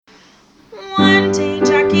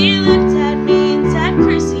He looked at me and said,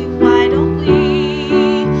 Chrissy, why don't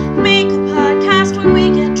we make a podcast where we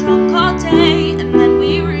get drunk all day and then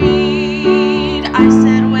we read? I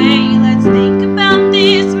said, wait, let's think about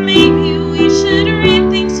this. Maybe we should read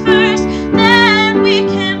things first, then we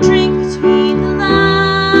can drink between the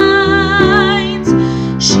lines.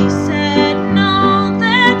 She said, no,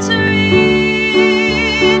 let's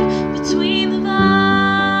read between the lines.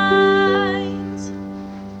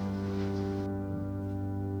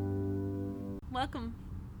 Welcome,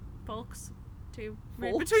 folks, to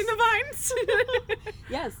Read Folks? Between the Vines.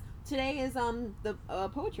 Yes, today is the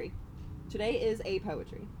poetry. Today is a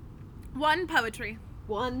poetry. One poetry.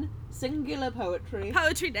 One singular poetry.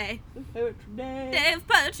 Poetry day. Poetry day. Day of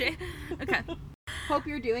poetry. Okay. Hope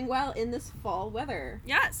you're doing well in this fall weather.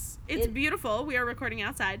 Yes, it's beautiful. We are recording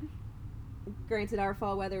outside. Granted, our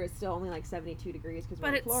fall weather is still only like 72 degrees because we're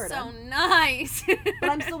But in it's Florida. so nice. But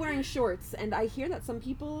I'm still wearing shorts, and I hear that some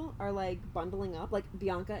people are like bundling up. Like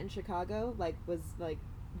Bianca in Chicago, like was like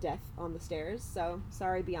death on the stairs. So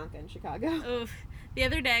sorry, Bianca in Chicago. Oof. The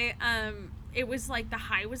other day, it was like the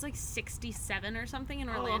high was like 67 or something in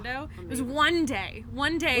Orlando. It was amazing.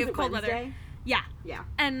 one day Was of it cold Wednesday? weather. Yeah. Yeah.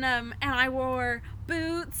 And I wore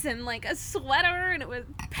boots and like a sweater and it was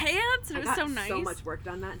pants and it was so nice. So much work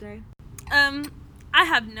done that day. I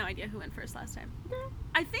have no idea who went first last time.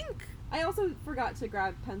 I think I also forgot to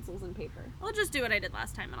grab pencils and paper. I'll just do what I did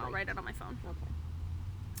last time and I'll write it on my phone. Okay.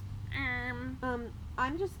 Um,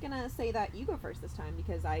 I'm just gonna say that you go first this time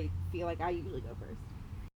because I feel like I usually go first.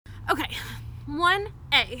 okay.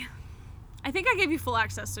 1A. I think I gave you full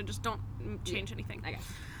access, so just don't change anything. Okay.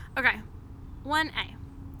 Okay. 1A.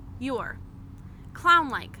 You're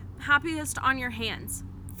clown-like, happiest on your hands,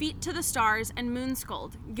 feet to the stars and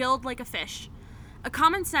moon-skulled, gilled like a fish. A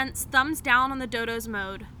common sense thumbs down on the dodo's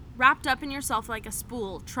mode, wrapped up in yourself like a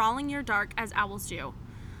spool, trawling your dark as owls do.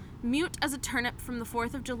 Mute as a turnip from the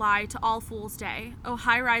 4th of July to All Fool's Day, oh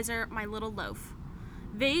high-riser, my little loaf.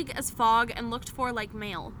 Vague as fog and looked for like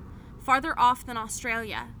mail. Farther off than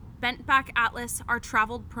Australia, bent back Atlas, our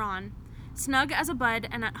traveled prawn. Snug as a bud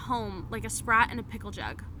and at home like a sprat in a pickle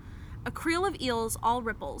jug. A creel of eels all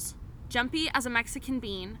ripples. Jumpy as a Mexican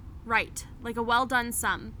bean. Right, like a well-done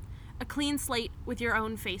sum. A clean slate with your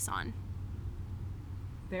own face on.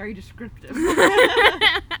 Very descriptive.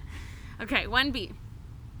 Okay, 1B.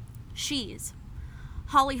 She's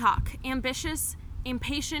hollyhock, ambitious,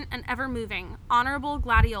 impatient and ever-moving, honorable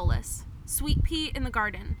gladiolus, sweet pea in the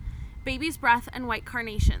garden, baby's breath and white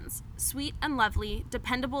carnations, sweet and lovely,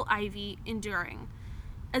 dependable ivy, enduring,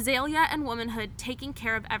 azalea and womanhood taking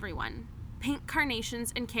care of everyone, pink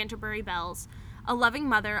carnations and Canterbury bells, a loving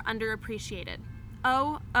mother underappreciated,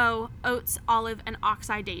 oh, oats, olive, and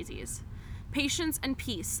oxeye daisies. Patience and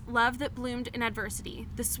peace, love that bloomed in adversity,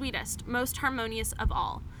 the sweetest, most harmonious of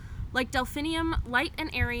all. Like delphinium, light and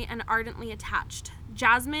airy and ardently attached.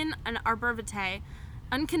 Jasmine and arborvitae,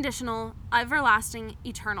 unconditional, everlasting,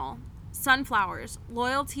 eternal. Sunflowers,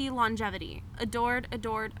 loyalty, longevity. Adored,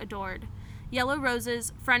 adored, adored. Yellow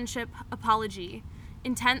roses, friendship, apology.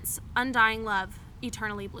 Intense, undying love,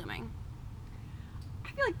 eternally blooming. I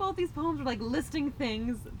feel like both these poems are like listing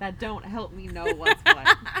things that don't help me know what's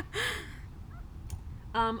what.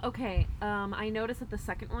 Okay. I noticed that the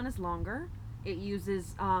second one is longer. It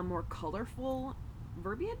uses more colorful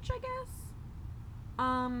verbiage, I guess.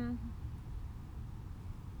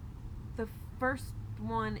 The first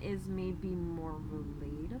one is maybe more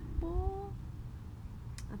relatable.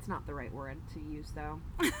 That's not the right word to use, though.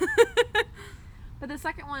 But the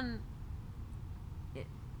second one,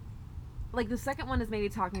 the second one is maybe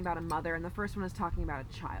talking about a mother, and the first one is talking about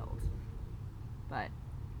a child. But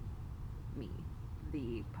me,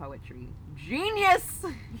 the poetry genius,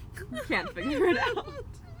 can't figure it out.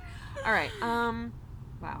 All right.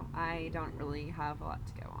 Wow. I don't really have a lot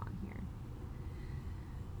to go on here.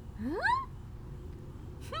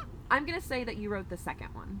 I'm gonna say that you wrote the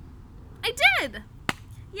second one. I did!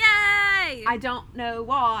 Yay! I don't know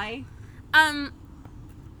why.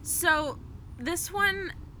 So this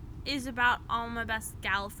one is about all my best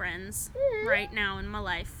gal friends right now in my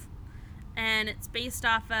life. And it's based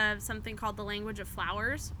off of something called the language of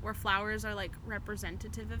flowers, where flowers are like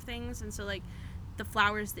representative of things. And so like the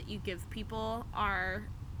flowers that you give people are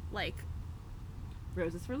like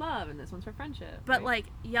Roses for love, and this one's for friendship. but right? like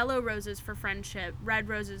yellow roses for friendship, red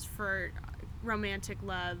roses for romantic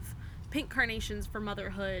love, pink carnations for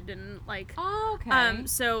motherhood, and like Oh, okay.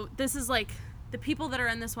 so this is like the people that are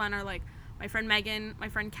in this one are like my friend Megan, my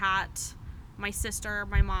friend Kat, my sister,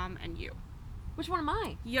 my mom, and you. Which one am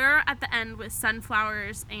I? You're at the end with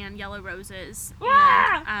sunflowers and yellow roses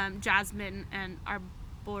Ah! and jasmine and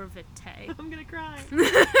Bourvité. I'm gonna cry.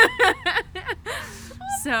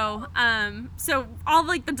 So all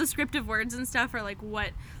like the descriptive words and stuff are like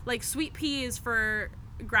what, like sweet pea is for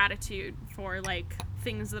gratitude for like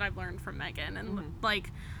things that I've learned from Megan, and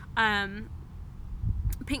like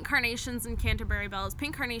pink carnations and Canterbury bells.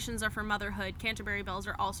 Pink carnations are for motherhood. Canterbury bells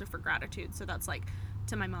are also for gratitude. So that's like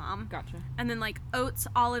to my mom. Gotcha. And then like oats,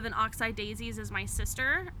 olive, and oxeye daisies is my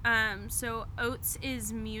sister. So oats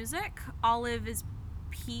is music, olive is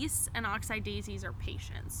peace, and oxeye daisies are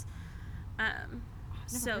patience. Never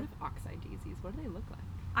heard of oxeye daisies. What do they look like?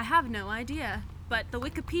 I have no idea, but the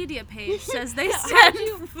Wikipedia page says they How'd stand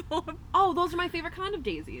you- for... Oh, those are my favorite kind of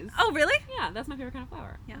daisies. Oh, really? Yeah, that's my favorite kind of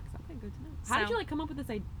flower. Yeah. Okay, good to know. How did So- you like come up with this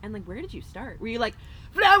idea? And like, where did you start? Were you like,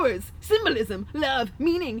 flowers, symbolism, love,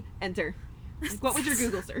 meaning, enter? Like, what was your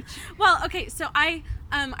Google search? Well, okay, so I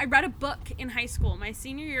read a book in high school. My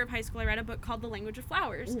senior year of high school, I read a book called The Language of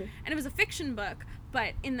Flowers, and it was a fiction book.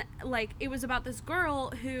 But it was about this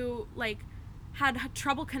girl who like had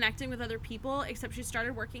trouble connecting with other people, except she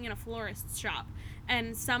started working in a florist's shop,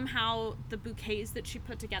 and somehow the bouquets that she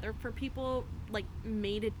put together for people like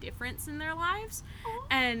made a difference in their lives.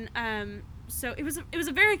 And so it was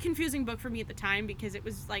a very confusing book for me at the time, because it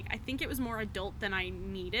was like, I think it was more adult than I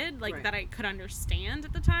needed, like, Right. that I could understand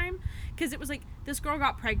at the time, because it was like this girl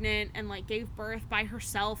got pregnant and like gave birth by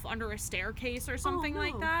herself under a staircase or something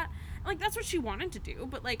like no. that. Like, that's what she wanted to do,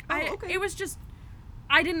 but like okay. it was just,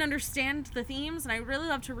 I didn't understand the themes, and I really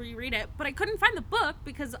love to reread it, but I couldn't find the book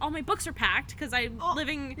because all my books are packed, because I'm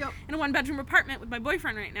living yep. in a 1-bedroom apartment with my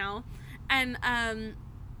boyfriend right now. And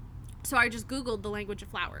so I just Googled The Language of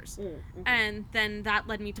Flowers. And then that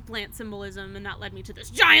led me to plant symbolism, and that led me to this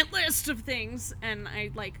giant list of things, and I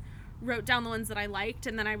like wrote down the ones that I liked,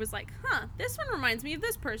 and then I was like, this one reminds me of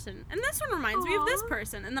this person, and this one reminds me of this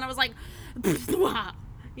person, and then I was like,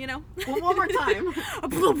 you know? One more time. How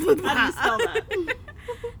do you spell that?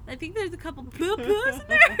 I think there's a couple poos in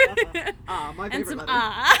there. My favorite And some letter.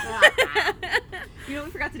 You know what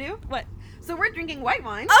we forgot to do? What? So we're drinking white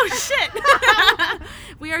wine. Oh, shit.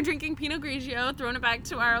 We are drinking Pinot Grigio, throwing it back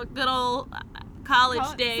to our good old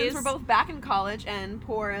college days. Since we're both back in college and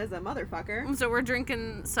poor as a motherfucker. So we're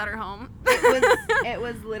drinking Sutter Home. It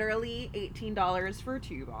was literally $18 for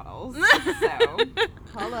 2 bottles. So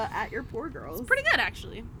holla at your poor girls. Pretty good,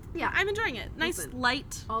 actually. Yeah. I'm enjoying it. Nice, Listen,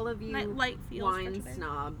 light. all of you light feels for wine today.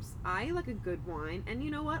 snobs. I like a good wine, and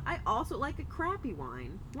you know what? I also like a crappy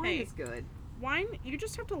wine. Wine Hey. is good. Wine, you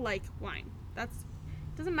just have to like wine.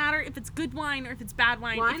 Doesn't matter if it's good wine or if it's bad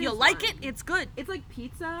wine. Wine If you is like fine. it, it's good. It's like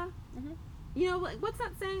pizza. Mhm. You know, like, what's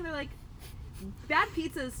that saying? They're like, bad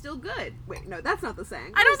pizza is still good. Wait, no, that's not the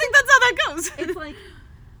saying. I don't think that's how that goes. It's like,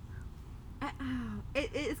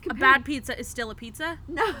 it's A compared. bad pizza is still a pizza?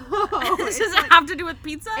 No. Does it's it like, have to do with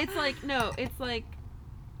pizza? it's like, no, it's like,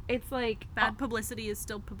 Bad publicity is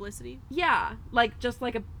still publicity. yeah, like, just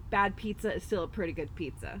like a bad pizza is still a pretty good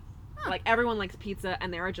pizza. Huh. Like, everyone likes pizza,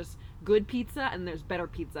 and there are just good pizza, and there's better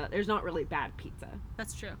pizza. There's not really bad pizza.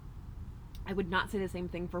 That's true. I would not say the same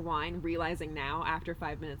thing for wine, realizing now, after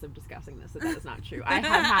 5 minutes of discussing this, that is not true. I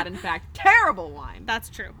have had, in fact, terrible wine. That's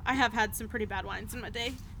true. I have had some pretty bad wines in my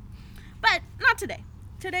day. But not today.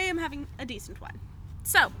 Today I'm having a decent one.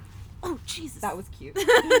 So, oh, Jesus. That was cute.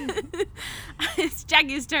 It's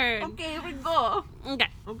Jackie's turn. Okay, here we go. Okay.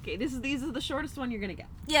 Okay, this is the shortest one you're gonna get.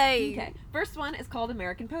 Yay. Okay, first one is called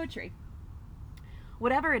American Poetry.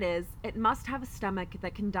 Whatever it is, it must have a stomach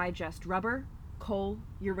that can digest rubber, coal,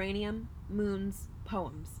 uranium, moons,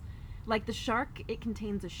 poems. Like the shark, it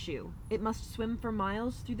contains a shoe. It must swim for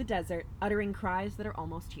miles through the desert, uttering cries that are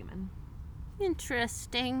almost human.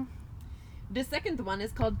 Interesting. The second one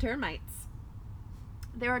is called Termites.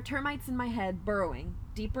 There are termites in my head burrowing,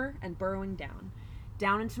 deeper and burrowing down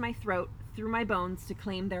into my throat, through my bones to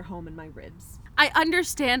claim their home in my ribs. I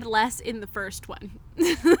understand less in the first one.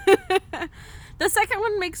 The second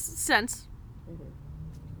one makes sense.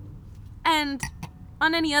 And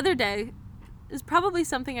on any other day is probably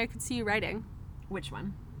something I could see you writing. Which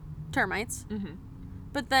one? Termites. Mm-hmm.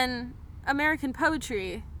 But then American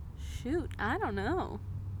poetry, shoot, I don't know.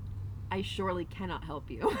 I surely cannot help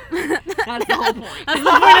you. That's the whole point. That's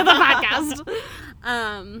the point of the podcast.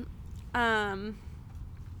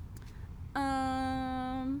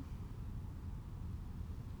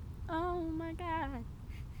 Oh my god.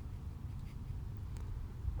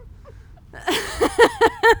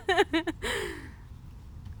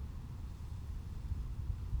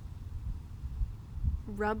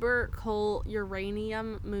 Rubber, coal,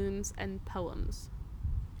 uranium, moons, and poems.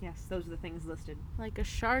 Yes, those are the things listed. Like a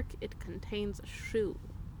shark, it contains a shoe.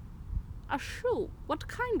 A shoe? What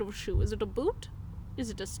kind of shoe? Is it a boot? Is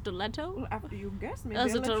it a stiletto? Well, after you guess, maybe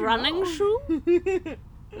Is I'll it let a you running know. shoe?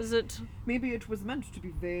 Is it Maybe it was meant to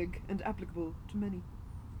be vague and applicable to many.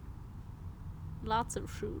 lots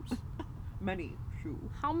of shoes? Many shoe.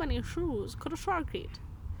 How many shoes could a shark eat?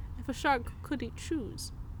 If a shark could eat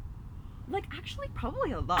shoes. Like, actually,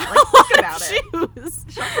 probably a lot. Like, think about it. Shoes!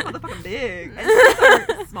 Sharks are motherfucking big. And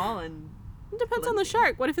sharks are small and... It depends on the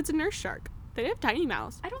shark. What if it's a nurse shark? They have tiny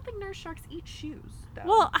mouths. I don't think nurse sharks eat shoes, though.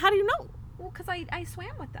 Well, how do you know? Well, because I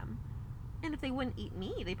swam with them. And if they wouldn't eat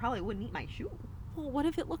me, they probably wouldn't eat my shoe. Well, what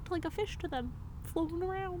if it looked like a fish to them, floating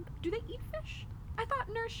around? Do they eat fish? I thought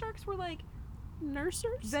nurse sharks were, like,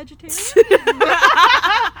 Nursers? vegetarian.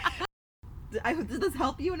 Did this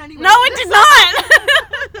help you in any way? No, it did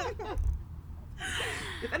not!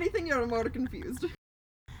 If anything, you're more confused.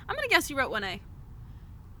 I'm gonna guess you wrote 1A.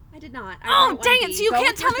 I did not. Oh, dang it, so you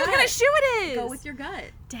can't tell me what kind of shoe it is! Go with your gut.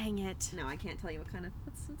 Dang it. No, I can't tell you what kind of...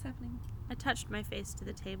 What's happening? I touched my face to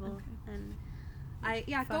the table, and...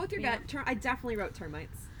 Go with your Fuck gut. I definitely wrote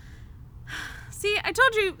termites. See, I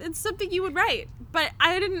told you it's something you would write, but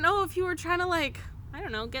I didn't know if you were trying to, like, I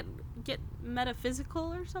don't know, get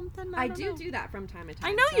metaphysical or something. I don't know. do that from time to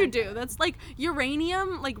time. I know you do. That's like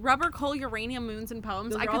uranium, like rubber, coal, uranium, moons, and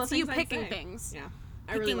poems. Those I are all could the see you things I'd picking say. things. Yeah.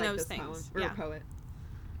 I Picking really like those this things. poem. Or Yeah. poet.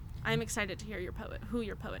 I'm excited to hear who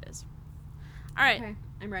your poet is. All right. Okay,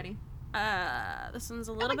 I'm ready. This one's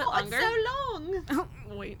a little bit God, longer. so long!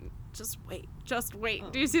 Wait. Just wait. Oh.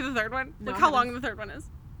 Do you see the third one? No, Look I how long haven't. the third one is.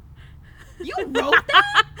 You wrote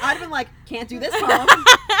that? I'd have been like, can't do this poem.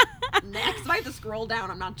 Next, if I have to scroll down,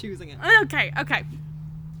 I'm not choosing it. Okay.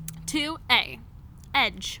 2A.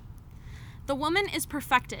 Edge. The woman is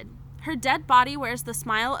perfected. Her dead body wears the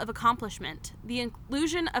smile of accomplishment, the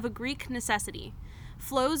illusion of a Greek necessity.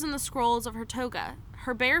 Flows in the scrolls of her toga.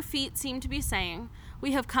 Her bare feet seem to be saying,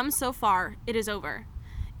 "We have come so far, it is over."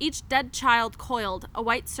 Each dead child coiled, a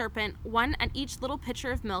white serpent, one at each little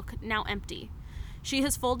pitcher of milk, now empty. She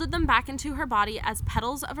has folded them back into her body as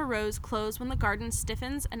petals of a rose close when the garden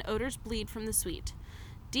stiffens and odors bleed from the sweet,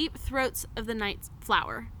 deep throats of the night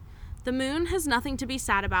flower. The moon has nothing to be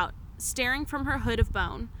sad about, staring from her hood of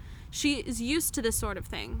bone. She is used to this sort of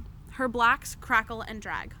thing. Her blacks crackle and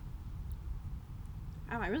drag.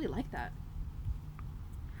 Oh, I really like that.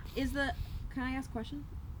 Can I ask a question?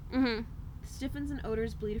 Mm-hmm. Stiffens and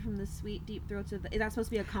odors bleed from the sweet, deep throats of the... Is that supposed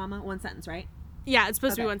to be a comma? One sentence, right? Yeah, it's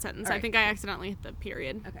supposed to be Okay. one sentence. All I right. think I accidentally hit the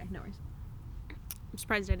period. Okay, no worries. I'm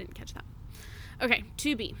surprised I didn't catch that. Okay,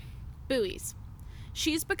 2B. Buoys.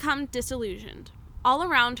 She's become disillusioned. All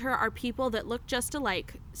around her are people that look just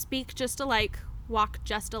alike, speak just alike, walk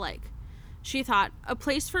just alike. She thought, a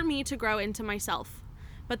place for me to grow into myself.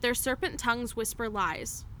 But their serpent tongues whisper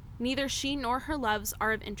lies. Neither she nor her loves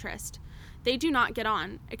are of interest. They do not get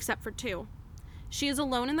on, except for two. She is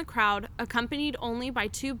alone in the crowd, accompanied only by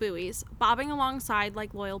two buoys, bobbing alongside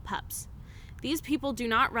like loyal pups. These people do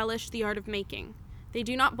not relish the art of making. They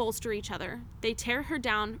do not bolster each other. They tear her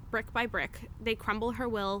down brick by brick. They crumble her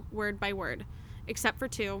will word by word. Except for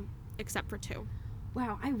two.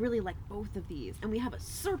 Wow, I really like both of these. And we have a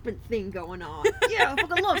serpent thing going on. Yeah, I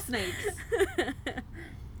fucking love snakes.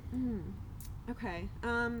 Okay.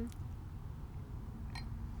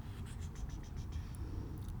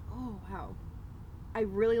 Oh, wow. I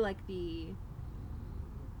really like the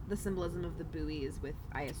symbolism of the buoys with,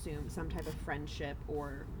 I assume, some type of friendship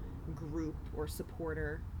or group or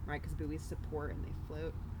supporter, right? Because buoys support and they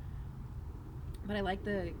float. But I like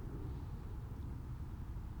the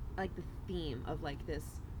theme of like this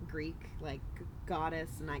Greek like goddess,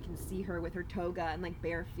 and I can see her with her toga and like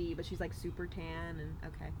bare feet, but she's like super tan and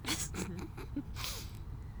okay. Mhm.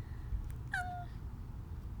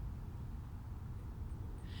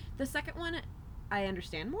 The second one, I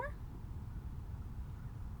understand more.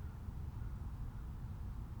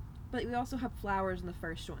 But we also have flowers in the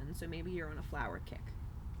first one, so maybe you're on a flower kick.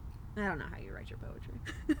 I don't know how you write your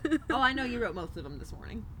poetry. Oh, I know you wrote most of them this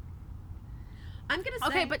morning. I'm gonna say...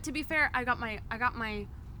 Okay, but to be fair, I got my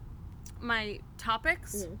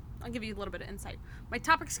topics. I'll give you a little bit of insight. My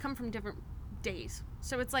topics come from different days.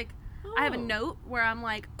 So it's like, I have a note where I'm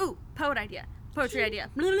like, ooh, poetry idea.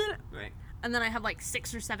 Right. And then I have like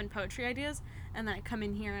 6 or 7 poetry ideas. And then I come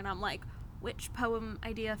in here and I'm like, which poem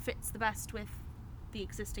idea fits the best with the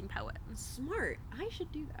existing poet? Smart. I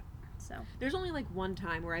should do that. So There's only like one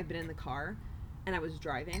time where I've been in the car and I was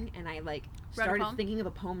driving and I like Wrote a started poem? thinking of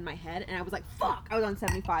a poem in my head and I was like, fuck, I was on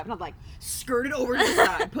 75 and I'm like skirted over to the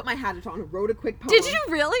side, put my hat on, wrote a quick poem. Did you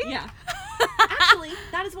really? Yeah. Actually,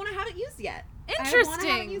 that is one I haven't used yet. I have one I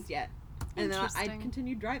haven't used yet. And then I Interesting.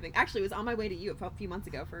 continued driving. Actually, it was on my way to you a few months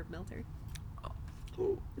ago for military.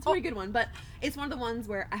 It's a pretty good one, but it's one of the ones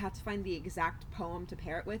where I have to find the exact poem to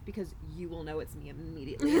pair it with because you will know it's me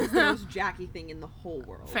immediately. It's the most Jackie thing in the whole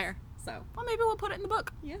world. Fair. So. Well, maybe we'll put it in the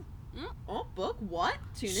book. Yeah. Mm. Oh, book? What?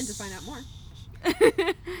 Tune in to find out more.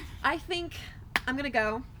 I think I'm going to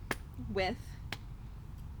go with...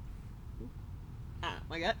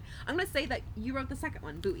 my God. I'm going to say that you wrote the second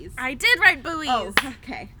one, Buoys. I did write Buoys. Oh,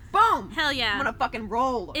 okay. Boom! Hell yeah. I'm going to fucking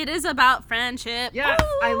roll. It is about friendship. Yes,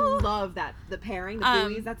 Ooh. I love that. The pairing, the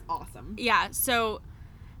Buoys, that's awesome. Yeah, so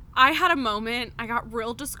I had a moment, I got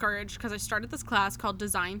real discouraged because I started this class called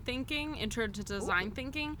Design Thinking, Intro to Design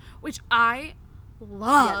Thinking, which I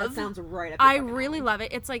love. Yeah, that sounds right up I your fucking really alley. love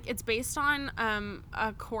it. It's like, it's based on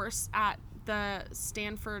a course at the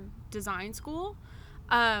Stanford Design School.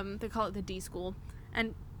 They call it the D School.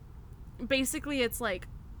 And basically it's like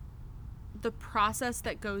the process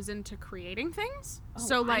that goes into creating things. Oh,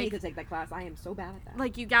 So I like, need to take that class. I am so bad at that.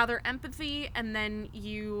 like you gather empathy and then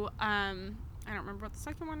you I don't remember what the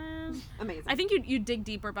second one is. Amazing. I think you dig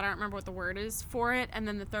deeper, but I don't remember what the word is for it. And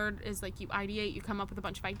then the third is like you ideate, you come up with a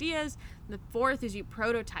bunch of ideas. And the fourth is you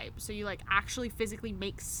prototype. So you like actually physically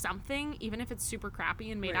make something, even if it's super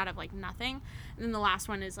crappy and made out of like nothing. And then the last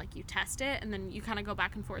one is like you test it, and then you kind of go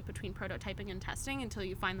back and forth between prototyping and testing until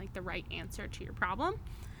you find like the right answer to your problem.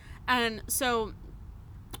 And so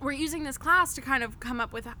we're using this class to kind of come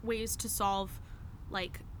up with ways to solve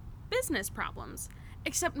like business problems.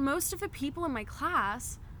 Except most of the people in my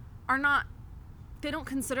class they don't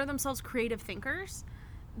consider themselves creative thinkers.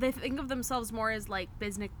 They think of themselves more as like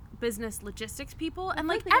business logistics people, and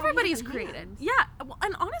like everybody's creative. Yeah, well,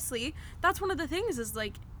 and honestly, that's one of the things is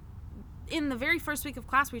like in the very first week of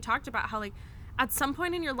class we talked about how like at some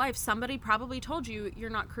point in your life somebody probably told you you're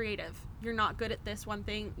not creative. You're not good at this one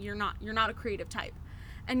thing. You're not a creative type.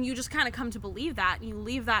 And you just kind of come to believe that, and you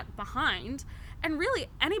leave that behind. And really,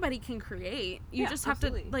 anybody can create. You just have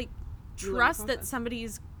to, like, trust that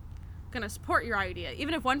somebody's going to support your idea.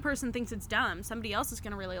 Even if one person thinks it's dumb, somebody else is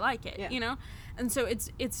going to really like it, you know? And so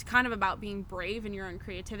it's kind of about being brave in your own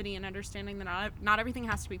creativity and understanding that not everything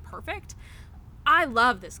has to be perfect. I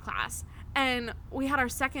love this class. And we had our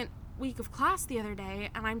second week of class the other day,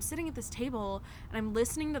 and I'm sitting at this table, and I'm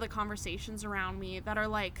listening to the conversations around me that are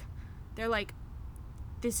like, they're like,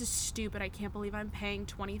 this is stupid. I can't believe I'm paying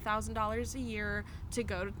 $20,000 a year to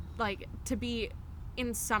go to be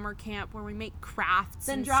in summer camp where we make crafts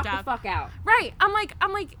and stuff. Then drop the fuck out. Right. I'm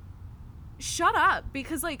like, shut up,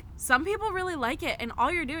 because like some people really like it, and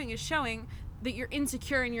all you're doing is showing that you're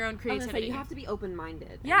insecure in your own creativity. You have to be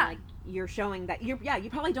open-minded. Yeah. And, like, you're showing that you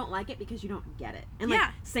probably don't like it because you don't get it. And like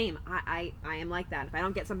same, I am like that. If I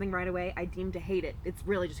don't get something right away, I deem to hate it. It's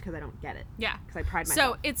really just because I don't get it. Yeah. Because I pride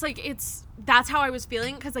myself. So it's like that's how I was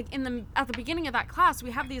feeling, because like at the beginning of that class we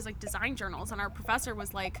have these like design journals, and our professor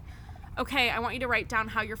was like, okay, I want you to write down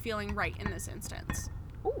how you're feeling right in this instance.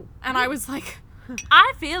 Ooh. And I was like,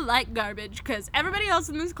 I feel like garbage because everybody else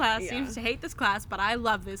in this class seems to hate this class, but I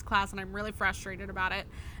love this class and I'm really frustrated about it.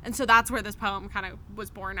 And so that's where this poem kind of was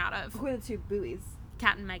born out of. Who are the two Buoys?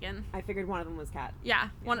 Kat and Megan. I figured one of them was Kat. Yeah,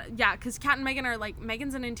 because Kat and Megan are like,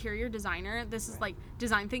 Megan's an interior designer. This is like,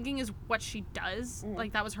 design thinking is what she does.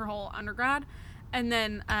 Like, that was her whole undergrad. And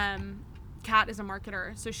then Kat is a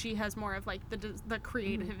marketer, so she has more of like the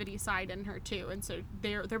creativity side in her too. And so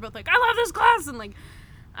they're both like, I love this class, and like,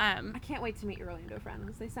 I can't wait to meet your Orlando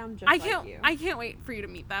friends. They sound just like you. I can't wait for you to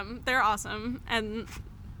meet them. They're awesome, and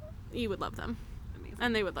you would love them. Amazing.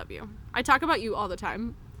 And they would love you. I talk about you all the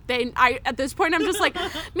time. At this point, I'm just like,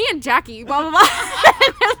 me and Jackie, blah, blah, blah.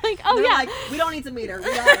 And they're like, oh, they're yeah. like, we don't need to meet her. We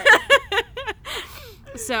got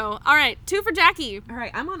it. So, all right, 2 for Jackie. All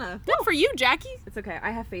right, I'm on a... Good for you, Jackie. It's okay.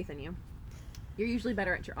 I have faith in you. You're usually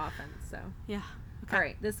better at your offense, so... Yeah. Okay. All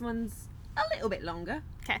right, this one's a little bit longer.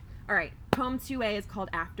 Okay. All right, poem 2A is called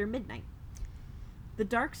After Midnight. The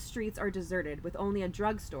dark streets are deserted with only a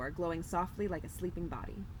drugstore glowing softly like a sleeping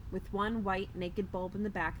body, with one white, naked bulb in the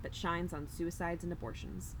back that shines on suicides and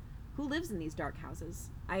abortions. Who lives in these dark houses?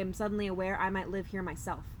 I am suddenly aware I might live here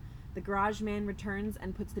myself. The garage man returns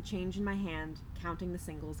and puts the change in my hand, counting the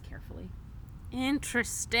singles carefully.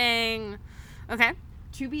 Interesting. Okay.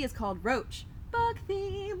 2B is called Roach. Bug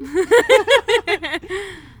theme.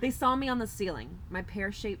 They saw me on the ceiling, my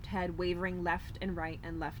pear-shaped head wavering left and right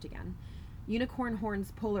and left again. Unicorn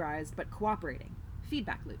horns polarized but cooperating.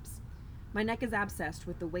 Feedback loops. My neck is abscessed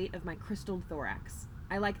with the weight of my crystalled thorax.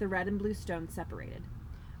 I like the red and blue stones separated.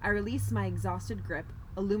 I release my exhausted grip,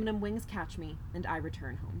 aluminum wings catch me, and I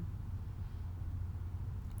return home.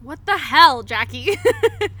 What the hell, Jackie?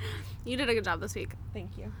 You did a good job this week.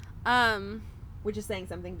 Thank you. Um, Which is saying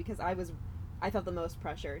something because I felt the most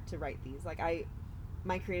pressure to write these. Like,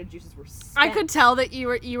 my creative juices were spent. I could tell that you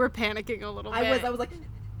were panicking a little bit. I was like,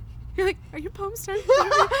 you're like, are your poems done? Have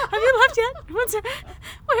you left yet? What's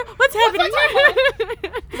happening?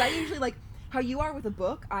 because I usually, like, how you are with a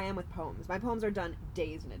book, I am with poems. My poems are done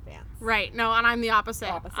days in advance. Right. No, and I'm the opposite.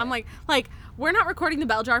 I'm like, we're not recording The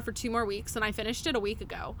Bell Jar for 2 more weeks, and I finished it a week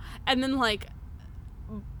ago. And then, like,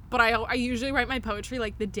 but I usually write my poetry,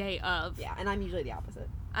 like, the day of. Yeah, and I'm usually the opposite.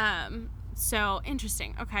 So,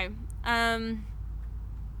 interesting. Okay.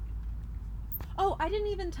 Oh, I didn't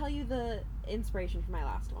even tell you the inspiration for my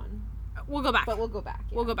last one. We'll go back. But we'll go back.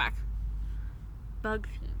 Yeah. We'll go back. Bug.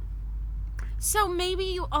 So maybe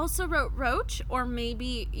you also wrote roach, or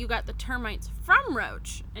maybe you got the termites from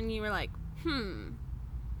roach, and you were like, well,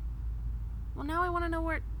 now I want to know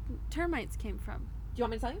where termites came from. Do you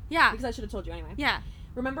want me to tell you? Yeah. Because I should have told you anyway. Yeah.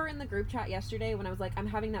 Remember in the group chat yesterday when I was like, I'm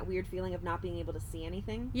having that weird feeling of not being able to see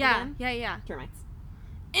anything? Yeah. Again? Yeah. Termites.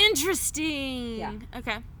 Interesting. Yeah.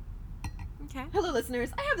 Okay. Hello,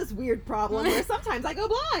 listeners. I have this weird problem where sometimes I go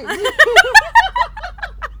blind.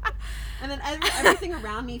 And then everything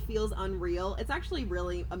around me feels unreal. It's actually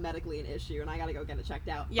really medically an issue, and I gotta go get it checked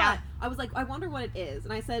out. Yeah. But I was like, I wonder what it is.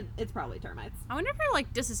 And I said, it's probably termites. I wonder if you're,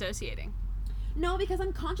 like, disassociating. No, because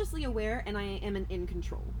I'm consciously aware, and I am in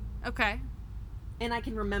control. Okay. And I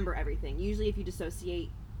can remember everything. Usually if you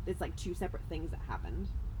dissociate, it's like 2 separate things that happened.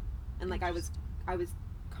 And, like, I was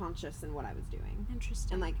conscious in what I was doing.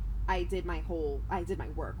 Interesting. And, like, I did my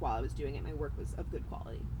work while I was doing it. My work was of good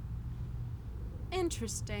quality.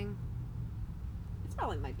 Interesting. It's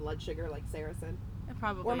probably my blood sugar, like Sarah said. It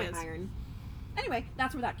probably or my is. iron. Anyway,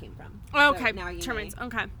 that's where that came from. Okay. So now you termites. may.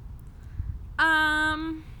 Okay.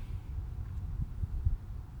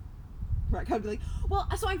 Right, I'd be like, well,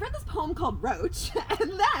 so I read this poem called Roach,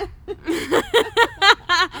 and then...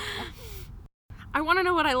 I want to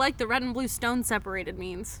know what I like the red and blue stone separated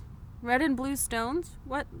means. Red and blue stones?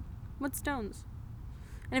 What stones?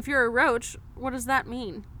 And if you're a roach, what does that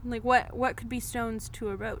mean? Like, what could be stones to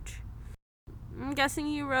a roach? I'm guessing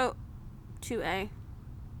you wrote 2A.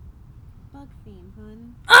 Bug theme,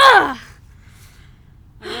 hun. Ugh!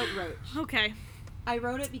 I wrote Roach. Okay. I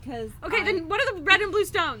wrote it because... Okay, then what are the red and blue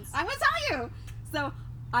stones? I'm gonna tell you! So,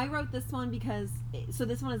 I wrote this one because... So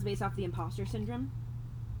this one is based off the imposter syndrome.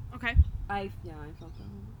 Okay. I felt that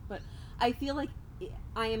one. But I feel like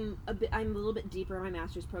I'm a little bit deeper in my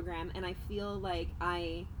master's program, and I feel like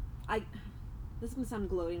I this is gonna sound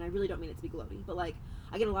gloating, I really don't mean it to be gloating, but like,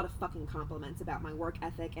 I get a lot of fucking compliments about my work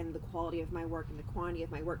ethic and the quality of my work and the quantity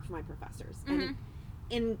of my work from my professors. Mm-hmm. And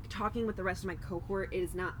in talking with the rest of my cohort, it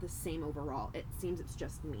is not the same overall. It seems it's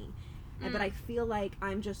just me. Mm. But I feel like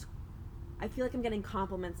I'm getting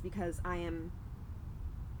compliments because I am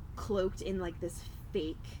cloaked in like this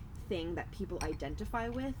fake thing that people identify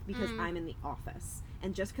with because I'm in the office.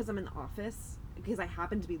 And just because I'm in the office, because I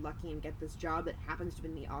happen to be lucky and get this job that happens to be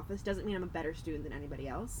in the office, doesn't mean I'm a better student than anybody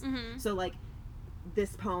else. Mm-hmm. So like,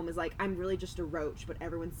 this poem is like, I'm really just a roach, but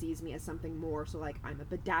everyone sees me as something more. So like, I'm a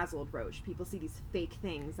bedazzled roach. People see these fake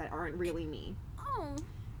things that aren't really me. Oh.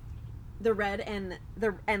 The red and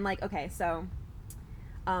like, okay, so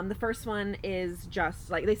the first one is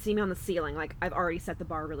just like, they see me on the ceiling, like I've already set the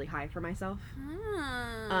bar really high for myself.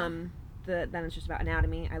 Then it's just about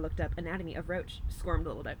anatomy. I looked up anatomy of roach, squirmed a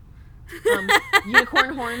little bit.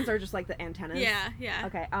 Unicorn horns are just like the antennas. Yeah.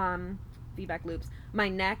 Okay, feedback loops. My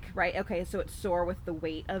neck, right? Okay, so it's sore with the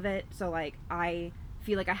weight of it. So like, I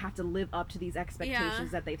feel like I have to live up to these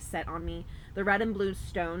expectations that they've set on me. The red and blue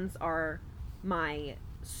stones are my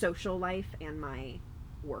social life and my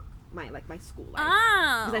work, my school life.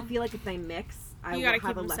 Oh. Because I feel like if they mix, I will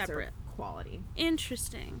have a lesser separate. quality.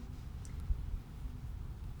 Interesting.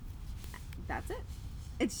 That's it.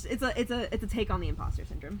 It's a take on the imposter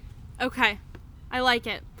syndrome. Okay. I like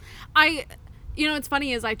it. What's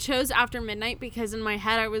funny is I chose After Midnight because in my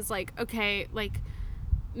head I was like, okay, like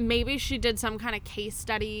maybe she did some kind of case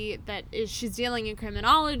study she's dealing in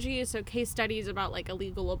criminology, so case studies about like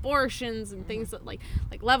illegal abortions and things that like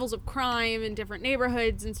levels of crime in different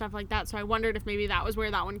neighborhoods and stuff like that. So I wondered if maybe that was where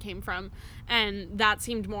that one came from, and that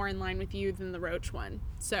seemed more in line with you than the roach one.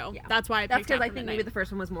 So that's why I picked That's because I After think Midnight. maybe the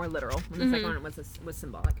first one was more literal, and the second one was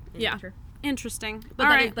symbolic. In nature. Interesting. But All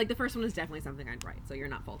that right. is, like, the first one is definitely something I'd write, so you're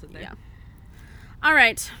not faulted there. Yeah. All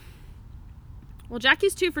right. Well,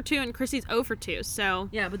 Jackie's 2 for 2 and Chrissy's 0 for 2, so...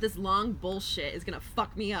 Yeah, but this long bullshit is gonna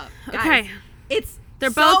fuck me up. Okay. Guys, They're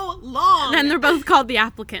so both long! And they're both called The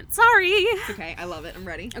Applicant. Sorry! It's okay, I love it. I'm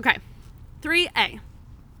ready. Okay. 3A.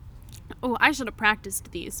 Oh, I should have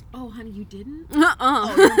practiced these. Oh, honey, you didn't?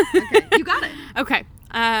 Oh, okay, you got it. Okay.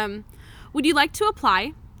 Would you like to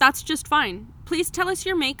apply? That's just fine. Please tell us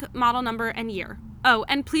your make, model number, and year. Oh,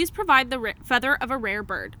 and please provide the feather of a rare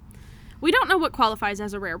bird. We don't know what qualifies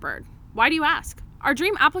as a rare bird. Why do you ask? Our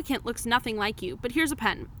dream applicant looks nothing like you, but here's a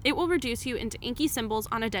pen. It will reduce you into inky symbols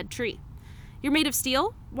on a dead tree. You're made of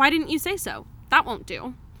steel? Why didn't you say so? That won't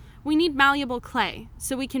do. We need malleable clay,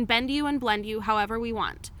 so we can bend you and blend you however we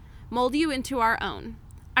want. Mold you into our own.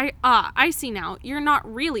 I see now. You're not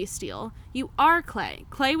really steel. You are clay.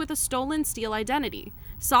 Clay with a stolen steel identity.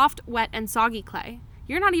 Soft, wet, and soggy clay.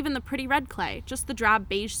 You're not even the pretty red clay, just the drab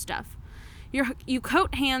beige stuff. You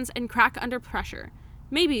coat hands and crack under pressure.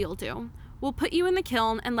 Maybe you'll do. We'll put you in the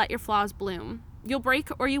kiln and let your flaws bloom. You'll break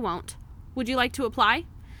or you won't. Would you like to apply?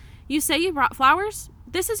 You say you brought flowers?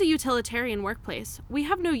 This is a utilitarian workplace. We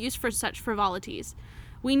have no use for such frivolities.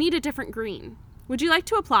 We need a different green. Would you like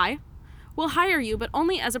to apply? We'll hire you, but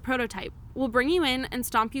only as a prototype. We'll bring you in and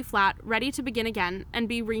stomp you flat, ready to begin again, and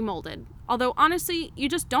be remolded. Although, honestly, you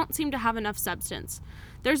just don't seem to have enough substance.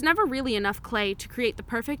 There's never really enough clay to create the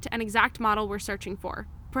perfect and exact model we're searching for.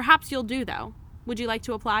 Perhaps you'll do, though. Would you like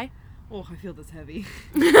to apply? Oh, I feel this heavy.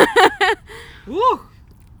 Woo!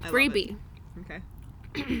 Freebie.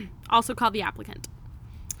 Okay. Also called the applicant.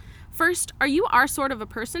 First, are you our sort of a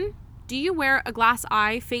person? Do you wear a glass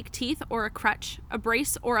eye, fake teeth, or a crutch, a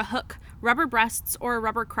brace or a hook, rubber breasts or a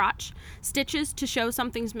rubber crotch, stitches to show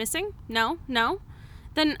something's missing? No?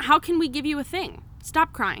 Then how can we give you a thing?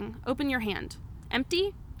 Stop crying. Open your hand.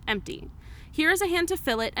 Empty? Empty. Here is a hand to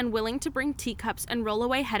fill it and willing to bring teacups and roll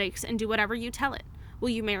away headaches and do whatever you tell it. Will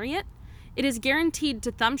you marry it? It is guaranteed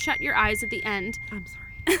to thumb shut your eyes at the end. I'm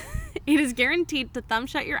sorry. It is guaranteed to thumb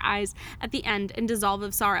shut your eyes at the end and dissolve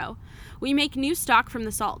of sorrow. We make new stock from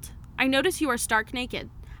the salt. I notice you are stark naked.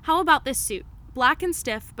 How about this suit? Black and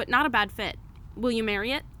stiff, but not a bad fit. Will you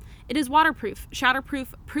marry it? It is waterproof,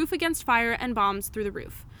 shatterproof, proof against fire and bombs through the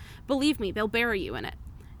roof. Believe me, they'll bury you in it.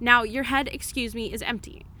 Now, your head, excuse me, is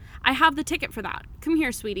empty. I have the ticket for that. Come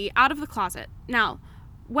here, sweetie, out of the closet. Now,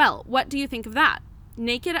 well, what do you think of that?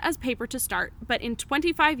 Naked as paper to start, but in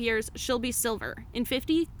 25 years, she'll be silver. In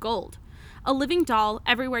 50, gold. A living doll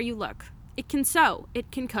everywhere you look. It can sew.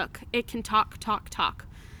 It can cook. It can talk.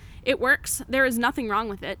 It works. There is nothing wrong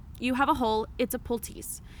with it. You have a hole. It's a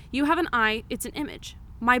poultice. You have an eye. It's an image.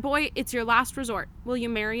 My boy, it's your last resort. Will you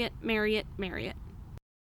marry it, marry it, marry it?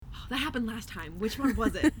 Oh, that happened last time. Which one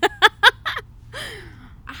was it?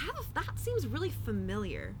 That seems really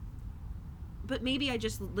familiar. But maybe I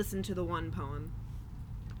just listened to the one poem.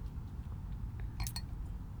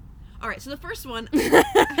 All right, so the first one,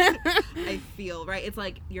 I feel, right? It's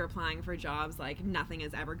like you're applying for jobs, like nothing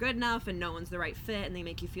is ever good enough and no one's the right fit and they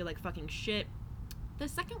make you feel like fucking shit. The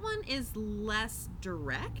second one is less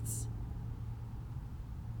direct.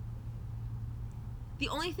 The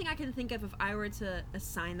only thing I can think of if I were to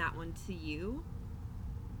assign that one to you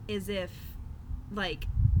is if, like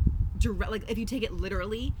if you take it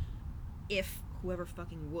literally, if whoever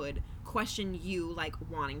fucking would question you, like,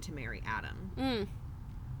 wanting to marry Adam.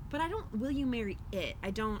 But will you marry it? I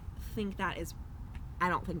don't think that's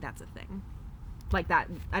a thing. Like that,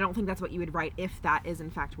 I don't think that's what you would write if that is in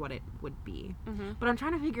fact what it would be. Mm-hmm. But I'm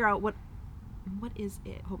trying to figure out what is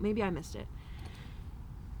it? Maybe I missed it.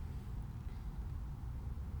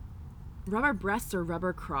 Rubber breasts or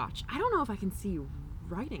rubber crotch? I don't know if I can see you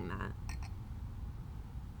writing that.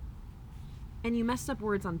 And you messed up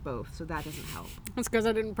words on both, so that doesn't help. That's because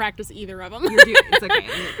I didn't practice either of them. It's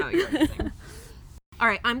okay. You're amazing. All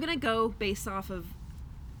right, I'm going to go based off of...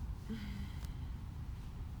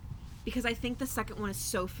 Because I think the second one is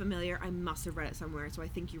so familiar, I must have read it somewhere, so I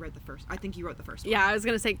think you wrote the first one. Yeah, I was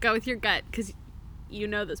going to say, go with your gut, because you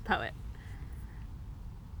know this poet.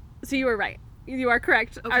 So you were right. You are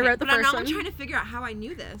correct. Okay, I wrote the first one. I'm trying to figure out how I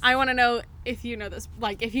knew this. I want to know if you know this,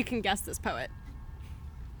 like, if you can guess this poet.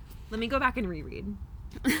 Let me go back and reread.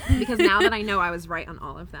 Because now that I know I was right on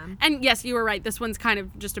all of them. And yes, you were right. This one's kind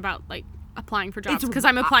of just about, like, applying for jobs. Because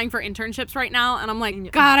I'm applying for internships right now, and I'm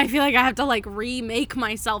like, God, I feel like I have to, like, remake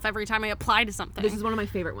myself every time I apply to something. This is one of my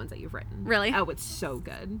favorite ones that you've written. Really? Oh, it's so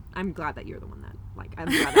good. I'm glad that you're the one that, like, I'm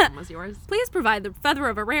glad that one was yours. Please provide the feather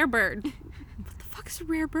of a rare bird. What the fuck is a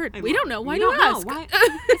rare bird? We don't know. Why do you ask? Why?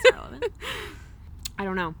 It's irrelevant. I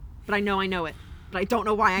don't know. But I know it. But I don't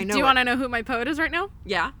know why I know it. Do you want to know who my poet is right now?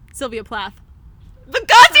 Yeah. Sylvia Plath. The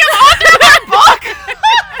goddamn author of that book!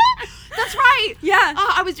 That's right. Yeah.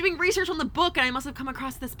 I was doing research on the book and I must have come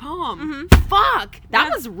across this poem. Mm-hmm. Fuck.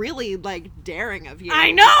 That was really, like, daring of you.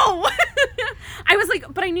 I know. I was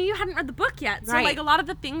like, but I knew you hadn't read the book yet. So, like, a lot of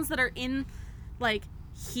the things that are in, like,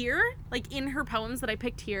 here, like, in her poems that I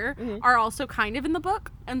picked here, are also kind of in the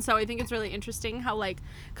book. And so I think it's really interesting how, like,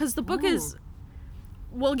 because the book is...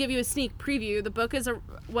 we'll give you a sneak preview. The book is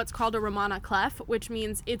what's called a roman à clef, which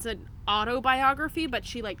means it's an autobiography, but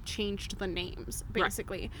she like changed the names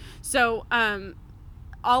basically. Right. So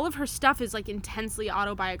all of her stuff is like intensely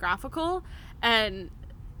autobiographical, and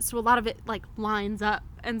so a lot of it like lines up.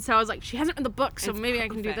 And so I was like, she hasn't read the book, so maybe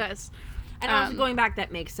perfect. I can do this. And also going back,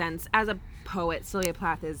 that makes sense. As a poet, Sylvia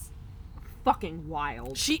Plath is fucking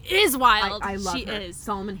wild. She is wild. I love she her. Is.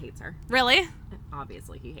 Solomon hates her. Really?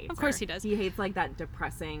 Obviously he hates her. Of course he does. He hates like that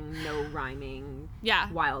depressing, no rhyming,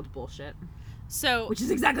 wild bullshit. So, which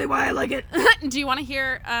is exactly why I like it. Do you want to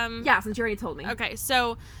hear yeah, since you already told me. Okay,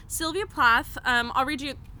 so Sylvia Plath, I'll read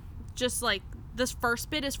you just like this first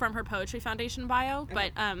bit is from her Poetry Foundation bio,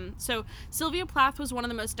 but so Sylvia Plath was one of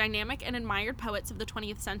the most dynamic and admired poets of the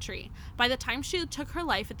 20th century. By the time she took her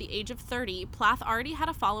life at the age of 30, Plath already had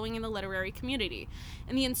a following in the literary community.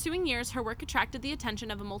 In the ensuing years, her work attracted the attention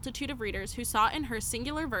of a multitude of readers who saw in her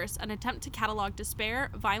singular verse an attempt to catalog despair,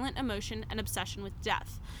 violent emotion, and obsession with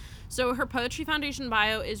death. So her Poetry Foundation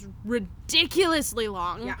bio is ridiculously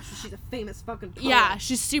long. Yeah, so she's a famous fucking poet. Yeah,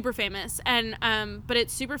 she's super famous, and but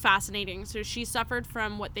it's super fascinating. So she suffered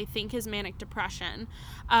from what they think is manic depression,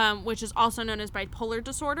 which is also known as bipolar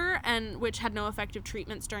disorder, and which had no effective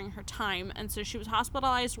treatments during her time. And so she was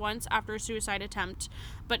hospitalized once after a suicide attempt,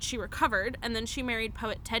 but she recovered, and then she married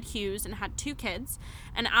poet Ted Hughes and had 2 kids.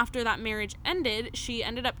 And after that marriage ended, she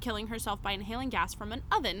ended up killing herself by inhaling gas from an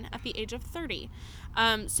oven at the age of 30.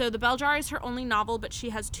 So The Bell Jar is her only novel, but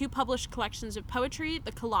she has 2 published collections of poetry,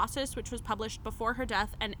 The Colossus, which was published before her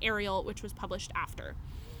death, and Ariel, which was published after.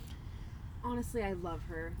 Honestly, I love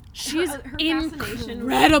her. She's her fascination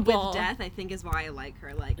incredible. With death, I think, is why I like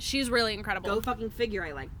her. Like, she's really incredible. Go fucking figure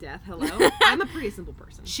I like death. Hello? I'm a pretty simple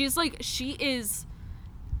person. She is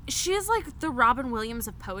like the Robin Williams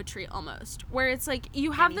of poetry almost, where it's like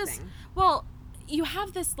you have this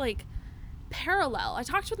like parallel. I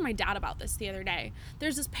talked with my dad about this the other day.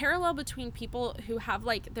 There's this parallel between people who have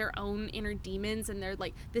like their own inner demons and they're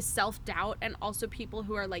like this self-doubt, and also people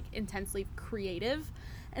who are like intensely creative.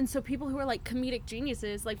 And so people who are like comedic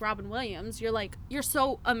geniuses like Robin Williams, you're like, you're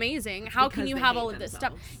so amazing. How can you have all of this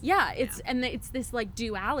stuff? Yeah, and it's this like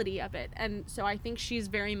duality of it. And so I think she's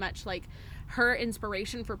very much like her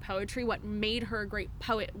inspiration for poetry. What made her a great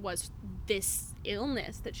poet was this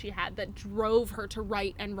illness that she had that drove her to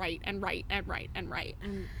write and write and write and write and write.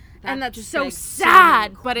 And that's just so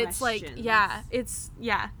sad, but it's like,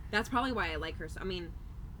 that's probably why I like her. I mean,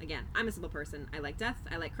 again, I'm a simple person. I like death,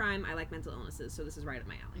 I like crime, I like mental illnesses, so this is right up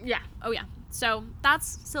my alley. Yeah. Oh yeah. So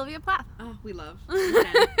that's Sylvia Plath. Oh, we love. All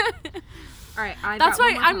right, that's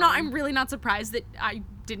why I'm really not surprised that I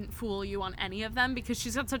didn't fool you on any of them, because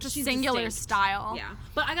she's got such a singular style. Yeah.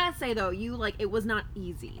 But I gotta say though, you like, it was not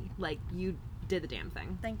easy. Like, you did the damn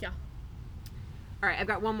thing. Thank you. All right, I've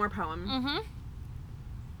got one more poem. Mm-hmm.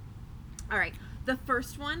 All right. The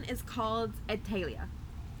first one is called Etalia.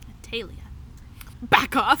 Etalia.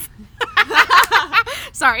 Back off.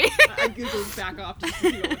 Sorry. I googled back off just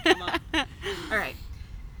to see what would come up. All right.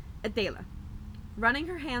 Adela. Running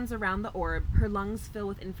her hands around the orb, her lungs fill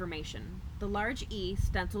with information. The large E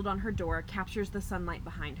stenciled on her door captures the sunlight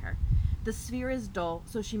behind her. The sphere is dull,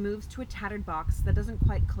 so she moves to a tattered box that doesn't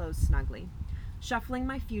quite close snugly. Shuffling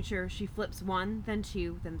my future, she flips 1, then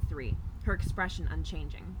 2, then 3, her expression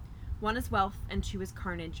unchanging. 1 is wealth, and 2 is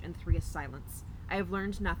carnage, and 3 is silence. I have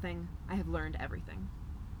learned nothing. I have learned everything.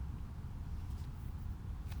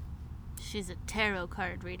 She's a tarot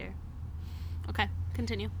card reader. Okay,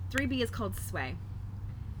 continue. 3B is called Sway.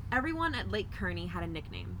 Everyone at Lake Kearney had a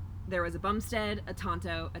nickname. There was a Bumstead, a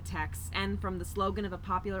Tonto, a Tex, and from the slogan of a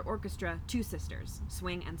popular orchestra, 2 sisters,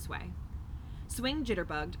 Swing and Sway. Swing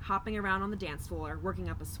jitterbugged, hopping around on the dance floor, working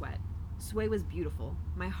up a sweat. Sway was beautiful.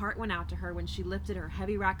 My heart went out to her when she lifted her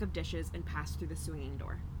heavy rack of dishes and passed through the swinging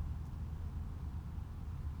door.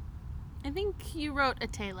 I think you wrote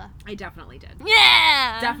Atela. I definitely did.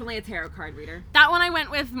 Yeah! Definitely a tarot card reader. That one I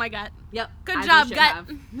went with my gut. Yep. Good job, gut.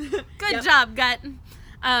 Good job, gut.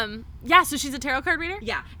 Yeah, so she's a tarot card reader?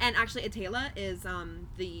 Yeah, and actually Atela is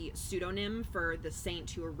the pseudonym for the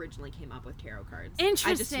saint who originally came up with tarot cards.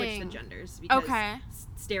 Interesting. I just switched the genders because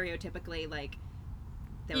stereotypically, like,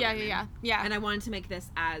 they were women. Yeah. And I wanted to make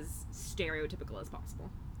this as stereotypical as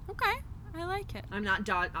possible. Okay, I like it. I'm not.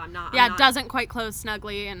 It doesn't quite close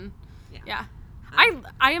snugly, and yeah.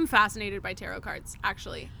 I am fascinated by tarot cards,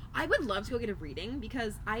 actually. I would love to go get a reading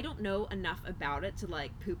because I don't know enough about it to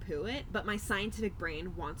like poo-poo it, but my scientific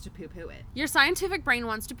brain wants to poo-poo it. Your scientific brain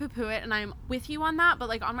wants to poo-poo it, and I'm with you on that, but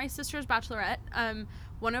like on my sister's bachelorette,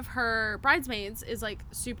 one of her bridesmaids is like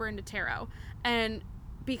super into tarot, and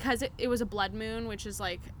because it was a blood moon, which is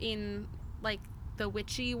like in like the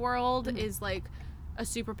witchy world is like a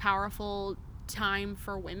super powerful time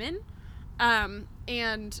for women.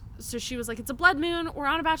 And so she was like, it's a blood moon. We're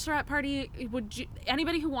on a bachelorette party.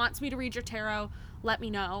 Anybody who wants me to read your tarot, let me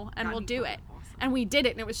know and we'll do it. Awesome. And we did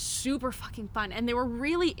it, and it was super fucking fun. And they were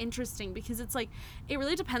really interesting because it's like, it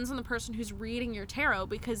really depends on the person who's reading your tarot,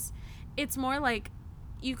 because it's more like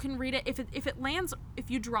you can read it if it lands, if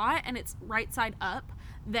you draw it and it's right side up,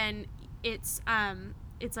 then it's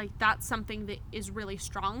like that's something that is really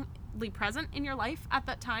strongly present in your life at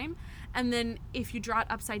that time. And then if you draw it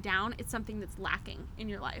upside down, it's something that's lacking in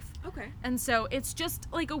your life. Okay. And so it's just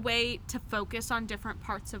like a way to focus on different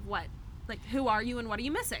parts of what, like, who are you and what are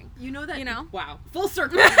you missing? You know that. You know? Wow. Full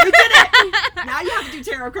circle. We did it. Now you have to do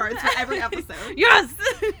tarot cards for every episode. Yes.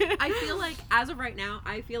 I feel like, as of right now,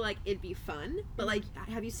 I feel like it'd be fun. But, like,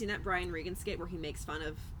 have you seen that Brian Regan skit where he makes fun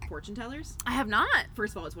of fortune tellers? I have not.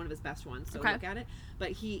 First of all, it's one of his best ones, so Okay. look at it.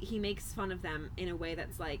 But he makes fun of them in a way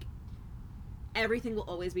that's like, everything will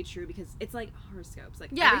always be true because it's like horoscopes.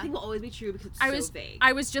 Like, Yeah. everything will always be true because it's so vague.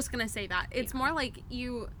 I was just gonna say that. It's Yeah. more like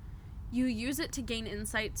you use it to gain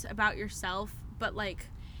insights about yourself, but like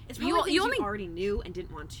it's probably things you already knew and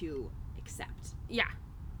didn't want to accept. yeah.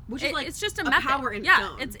 Which is like it's just a method. power in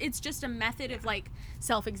yeah, its own. it's just a method of like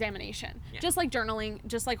self-examination. Yeah. Just like journaling,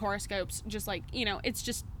 just like horoscopes, just like, you know, it's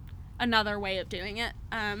just another way of doing it.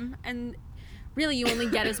 And really you only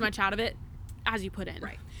get as much out of it as you put in.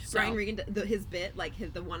 Right. So. Brian Regan, his bit, like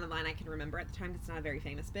the one line I can remember at the time, it's not a very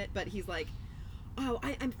famous bit, but he's like, oh,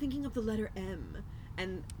 I'm thinking of the letter M.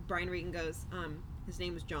 And Brian Regan goes, his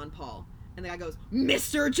name was John Paul. And the guy goes,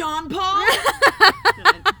 Mr. John Paul?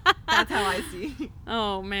 And that's how I see.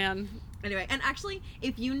 Oh man. Anyway, and actually,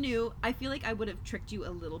 if you knew, I feel like I would have tricked you a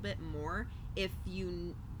little bit more if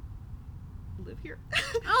you live here.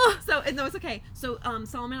 Oh. So, no, it's okay. So,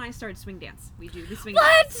 Solomon and I started swing dance. We swing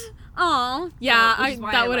What? dance. Oh, yeah. So, which is why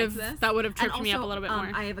I that would liked have this. that would have And tripped me up a also, little bit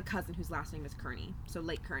more. I have a cousin whose last name is Kearney, so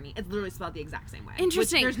Lake Kearney. It's literally spelled the exact same way.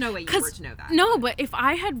 Interesting. Which there's no way you were to know that. No, but if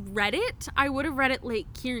I had read it, I would have read it Lake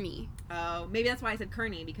Kearney. Oh, maybe that's why I said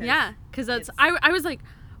Kearney, because Yeah, because that's it's- I was like,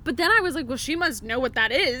 but then I was like, well, she must know what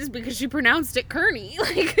that is because she pronounced it Kearney.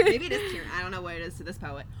 Like maybe it is Kearney. I don't know what it is to this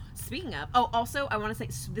poet. Speaking of, also I want to say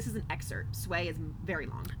this is an excerpt. Sway is very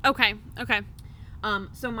long. Okay.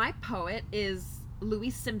 So my poet is Louis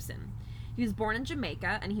Simpson. He was born in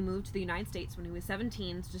Jamaica and he moved to the United States when he was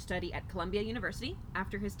 17 to study at Columbia University.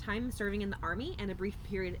 After his time serving in the Army and a brief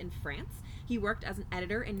period in France, he worked as an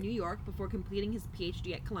editor in New York before completing his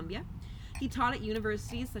PhD at Columbia. He taught at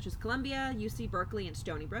universities such as Columbia, UC Berkeley, and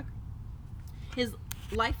Stony Brook. His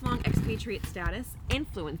lifelong expatriate status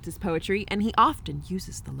influenced his poetry, and he often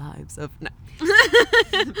uses the lives of... No.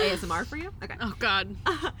 ASMR for you? Okay. Oh God.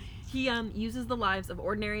 He uses the lives of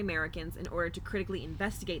ordinary Americans in order to critically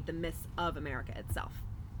investigate the myths of America itself,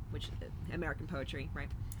 which is American poetry, right?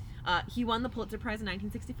 He won the Pulitzer Prize in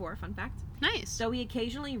 1964, fun fact. Nice. Though he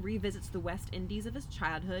occasionally revisits the West Indies of his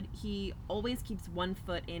childhood, he always keeps one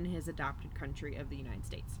foot in his adopted country of the United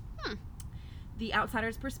States. The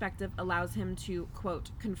outsider's perspective allows him to, quote,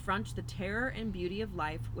 confront the terror and beauty of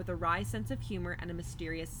life with a wry sense of humor and a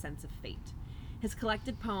mysterious sense of fate. His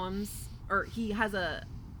collected poems, or he has a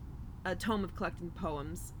tome of collected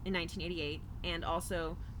poems in 1988, and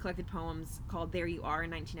also collected poems called There You Are in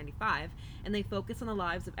 1995, and they focus on the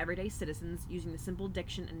lives of everyday citizens using the simple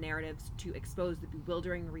diction and narratives to expose the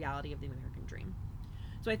bewildering reality of the American dream.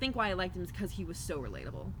 So I think why I liked him is because he was so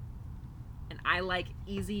relatable. And I like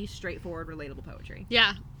easy, straightforward, relatable poetry.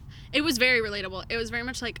 Yeah, it was very relatable. It was very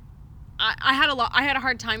much like I had a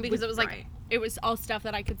hard time because it was like Right. it was all stuff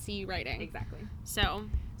that I could see you writing. Exactly. So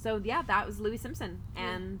Yeah, that was Louis Simpson,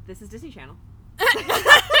 and this is Disney Channel.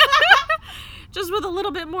 just with a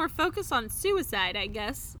little bit more focus on suicide, I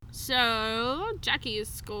guess. So Jackie's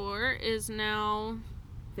score is now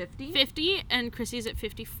 50? 50 and Chrissy's at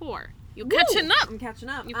 54. You Woo! catching up. I'm catching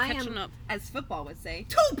up. You I catching am, up. as football would say,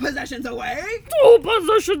 2 possessions away. 2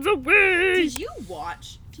 possessions away. Do you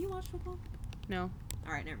watch football? No.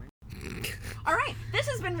 All right, never mind. All right, this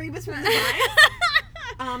has been Rebus from the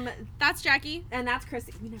Times. That's Jackie. And that's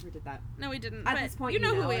Chrissy. We never did that. No, we didn't. At but this point, you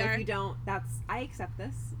know who we and are. If you don't, I accept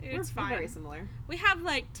this. It's We're fine. very similar. We have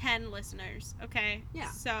like 10 listeners, okay? Yeah.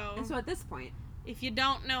 So, And so at this point, if you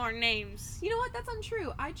don't know our names, you know what? That's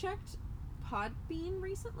untrue. I checked Podbean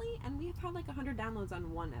recently, and we have had like 100 downloads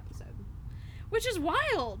on one episode. which is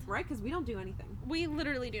wild. Right? Because we don't do anything. We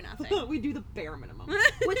literally do nothing. We do the bare minimum.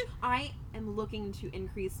 Which I am looking to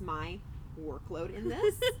increase my workload in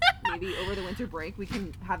this. Maybe over the winter break we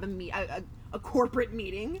can have a corporate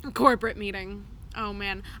meeting. Corporate meeting. Oh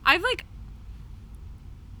man. I've like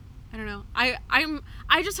I don't know.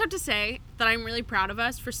 I just have to say that I'm really proud of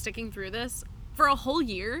us for sticking through this for a whole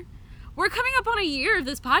year. We're coming up on a year of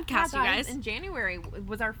this podcast, you guys. In January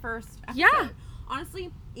was our first episode. Yeah.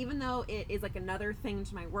 Honestly, even though it is like another thing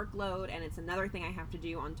to my workload and it's another thing I have to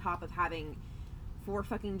do on top of having 4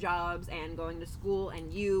 fucking jobs and going to school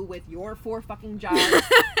and you with your 4 fucking jobs,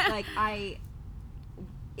 like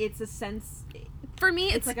it's a sense. For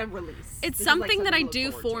me, it's like a release. It's something that I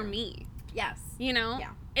do for me. Yes. You know? Yeah.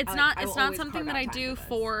 It's not something that I do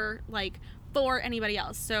for anybody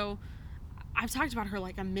else. So I've talked about her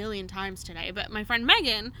like a million times today, but my friend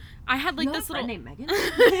Megan, I had like this little name Megan.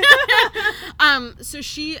 So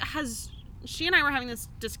she and I were having this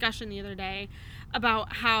discussion the other day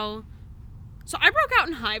about how. So I broke out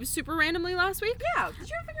in hives super randomly last week. Yeah. Did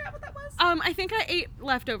you ever figure out what that was? I think I ate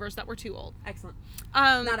leftovers that were too old. Excellent.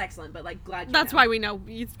 Not excellent, but like glad you That's know. why we know.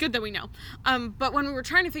 It's good that we know. But when we were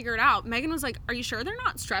trying to figure it out, Megan was like, "Are you sure they're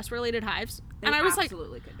not stress-related hives?" They and I was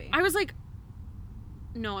absolutely could be. I was like,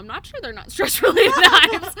 "No, I'm not sure they're not stress-related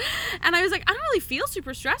hives." And I was like, "I don't really feel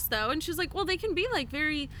super stressed though." And she's like, "Well, they can be like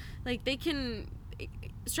very, like they can."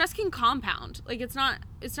 Stress can compound. Like it's not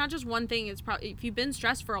just one thing. It's probably if you've been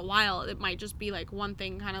stressed for a while, it might just be like one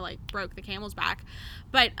thing kind of like broke the camel's back.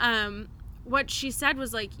 But what she said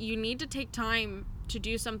was like you need to take time to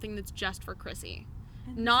do something that's just for Chrissy.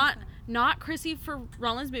 Not Chrissy for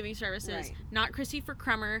Rollins Moving Services, right. Not Chrissy for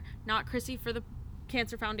Kremer, not Chrissy for the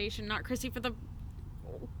Cancer Foundation, not Chrissy for the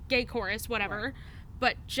gay chorus, whatever, right.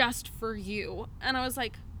 But just for you. And I was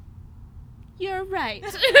like, you're right.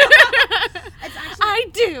 It's actually, I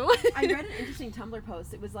do. I read an interesting Tumblr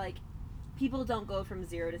post. It was like, people don't go from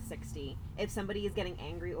 0 to 60. If somebody is getting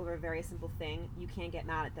angry over a very simple thing, you can't get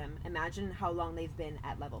mad at them. Imagine how long they've been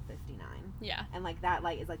at level 59. Yeah. And like that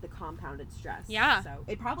like is like the compounded stress. Yeah. So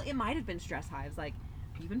it might have been stress hives. Like,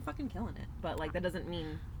 you've been fucking killing it. But like that doesn't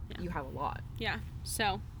mean you have a lot. Yeah.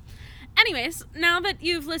 So anyways, now that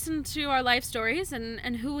you've listened to our life stories and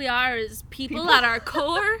who we are as people at our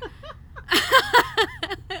core,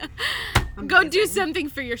 go do something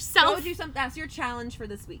for yourself. Go do something. That's your challenge for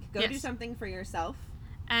this week. Go do something for yourself.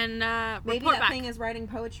 And maybe report that back. thing is writing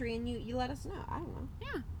poetry, and you let us know. I don't know.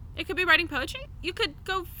 Yeah, it could be writing poetry. You could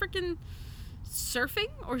go freaking surfing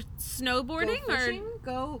or snowboarding go fishing,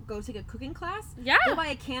 go take a cooking class. Yeah. Go buy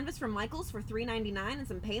a canvas from Michael's for $3.99 and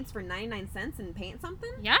some paints for 99 cents and paint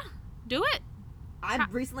something. Yeah, do it. I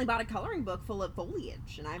recently bought a coloring book full of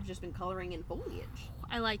foliage, and I've just been coloring in foliage.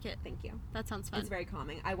 I like it. Thank you. That sounds fun. It's very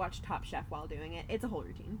calming. I watch Top Chef while doing it. It's a whole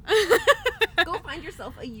routine. Go find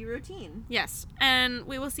yourself a you routine. Yes, and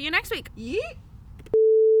we will see you next week. Yeet.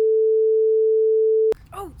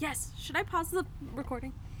 Oh, yes. Should I pause the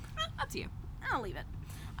recording? Up to you. I'll leave it.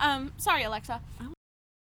 Sorry, Alexa.